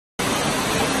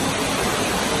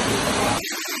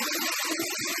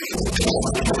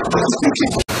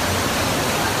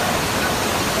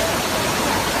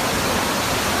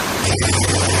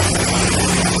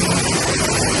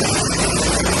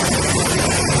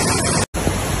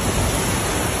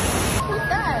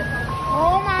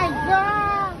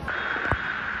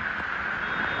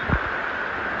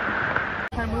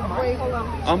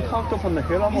I'm parked up on the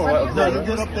hill. I'm alright up there. No, you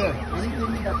get up there.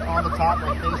 Anything that's on the top,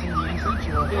 like facing the entrance,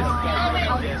 you're okay.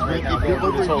 If you're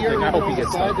over here, I hope he on the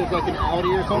gets side, there's like an Audi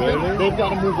or something. They've got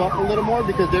to move up a little more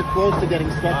because they're close to getting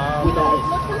stuck with ice.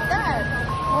 Look who's that.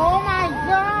 Oh my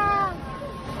god.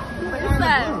 What is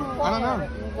that? I don't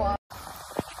know.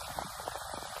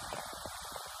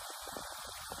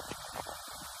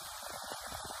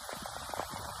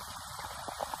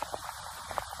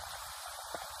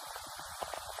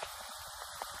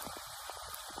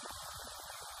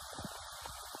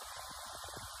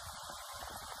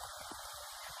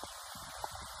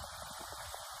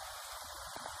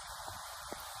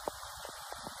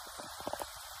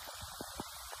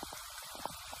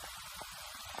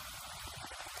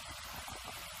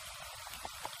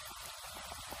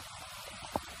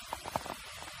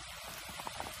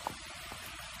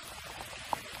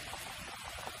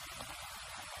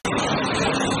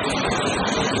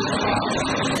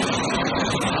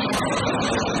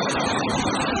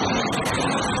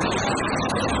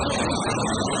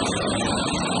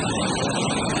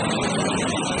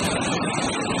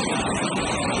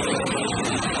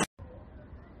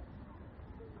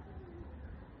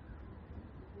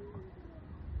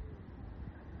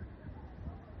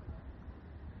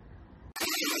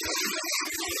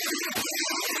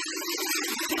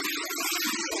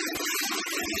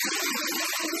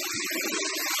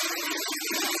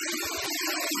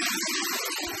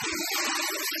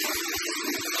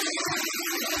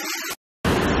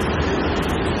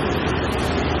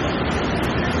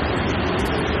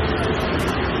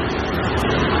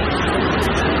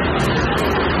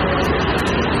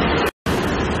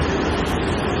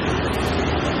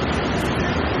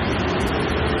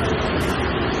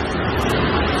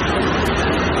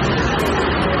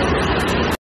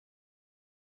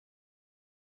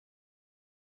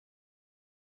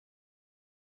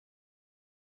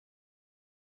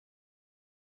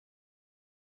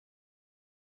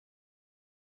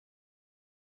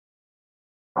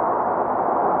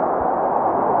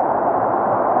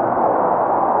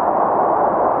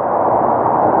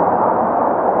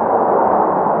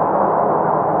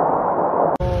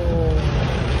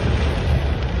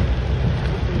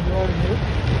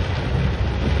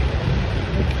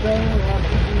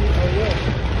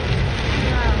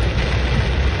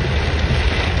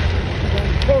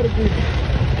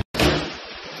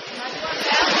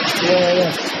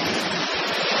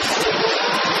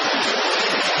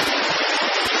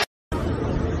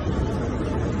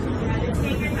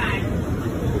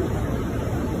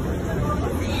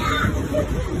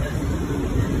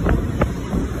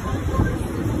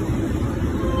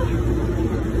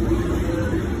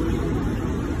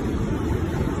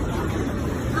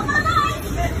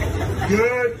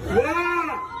 Good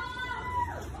work!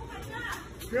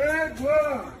 Good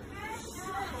work!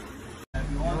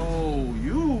 Oh,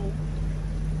 you?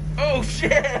 Oh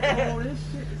shit! Oh, this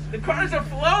shit is... The cars are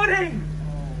floating!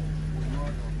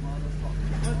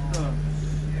 What the?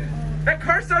 That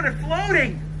car started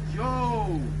floating!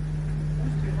 Yo!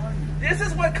 Who's behind you? This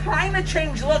is what climate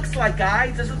change looks like,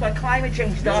 guys. This is what climate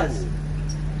change does.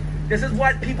 This is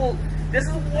what people... This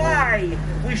is why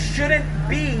we shouldn't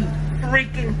be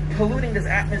freaking polluting this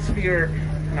atmosphere.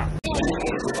 No.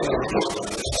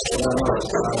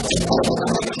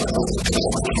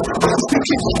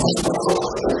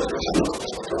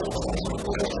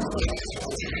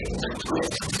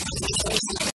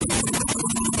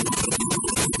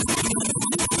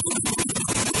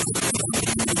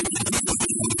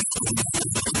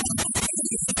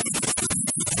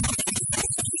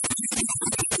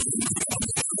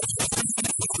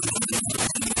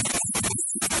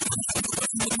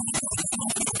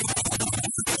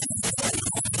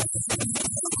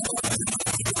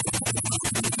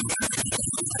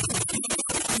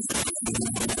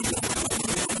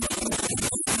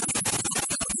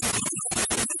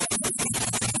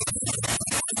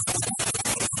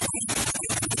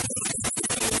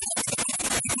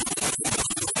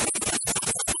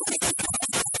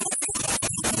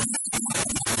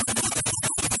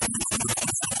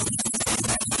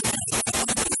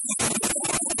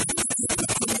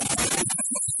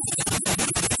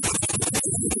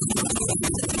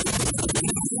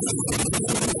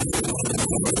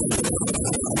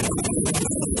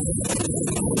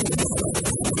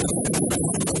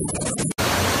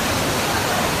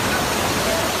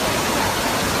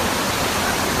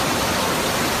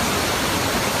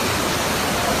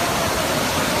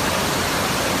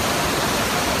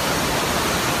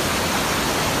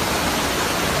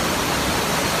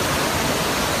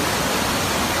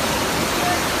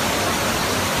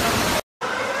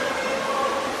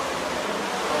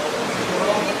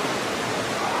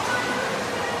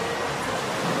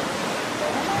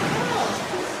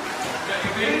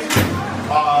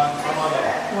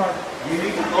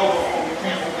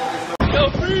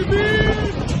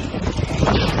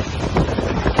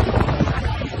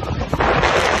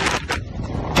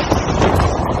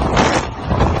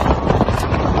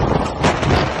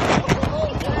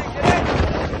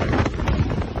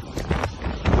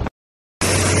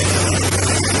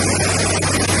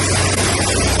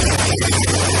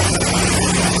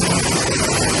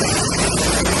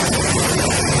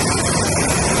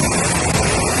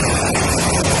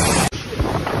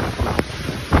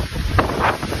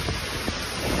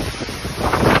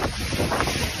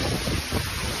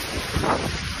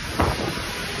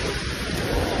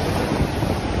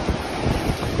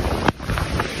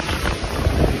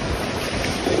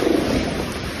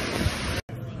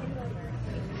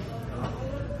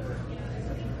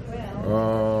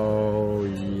 Oh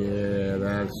yeah,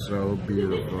 that's so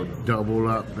beautiful. Double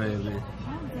up, baby.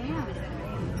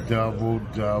 Double,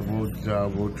 double,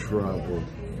 double trouble.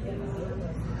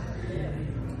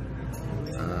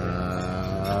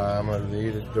 I'm gonna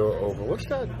leave the door open. What's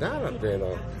that dot up there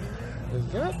though? Is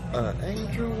that an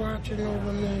angel watching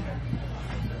over me?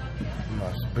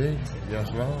 Must be. Yes,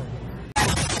 Lord.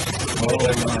 Oh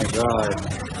my God.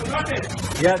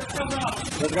 Yes.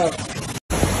 Let's go.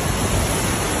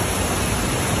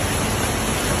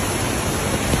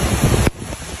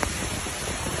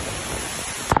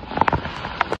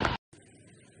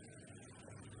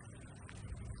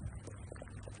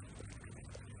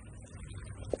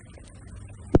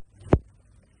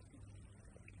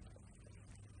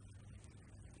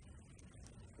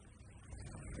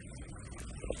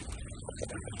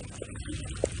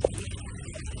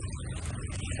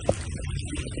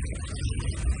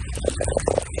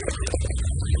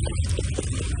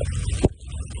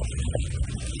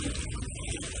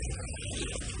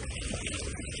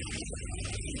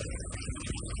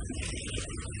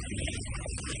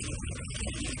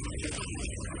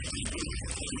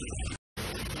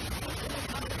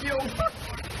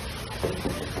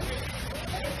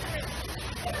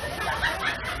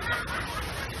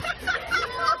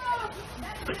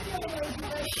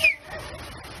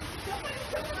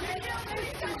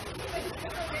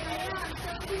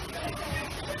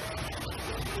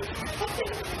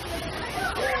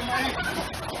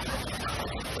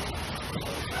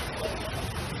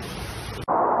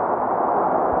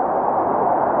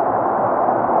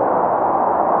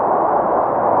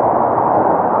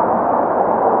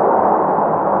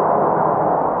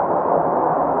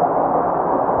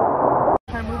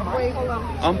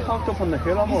 I'm parked up on the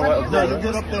hill. I'm alright up No, there. you're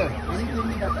good up there.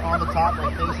 Anything that's on the top,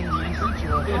 like facing the entrance,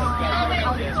 you're okay.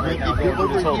 If you're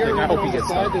over here, I hope on he the gets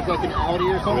side, stuck. there's like an Audi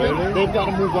or something. Really? They've got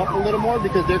to move up a little more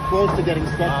because they're close to getting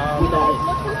stuck with ice.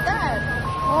 Look who's that.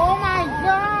 Oh my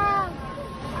God.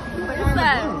 Who's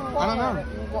that? I don't know.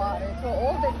 Water. So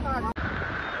all the cars.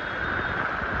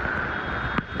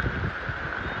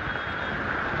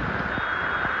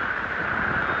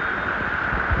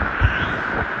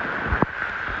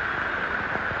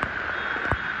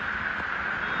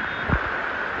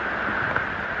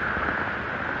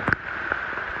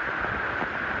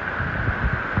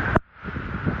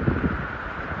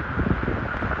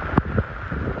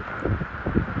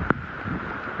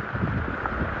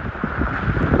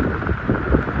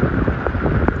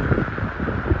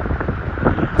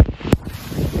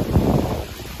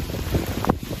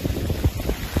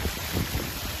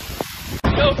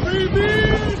 Yo, freebie!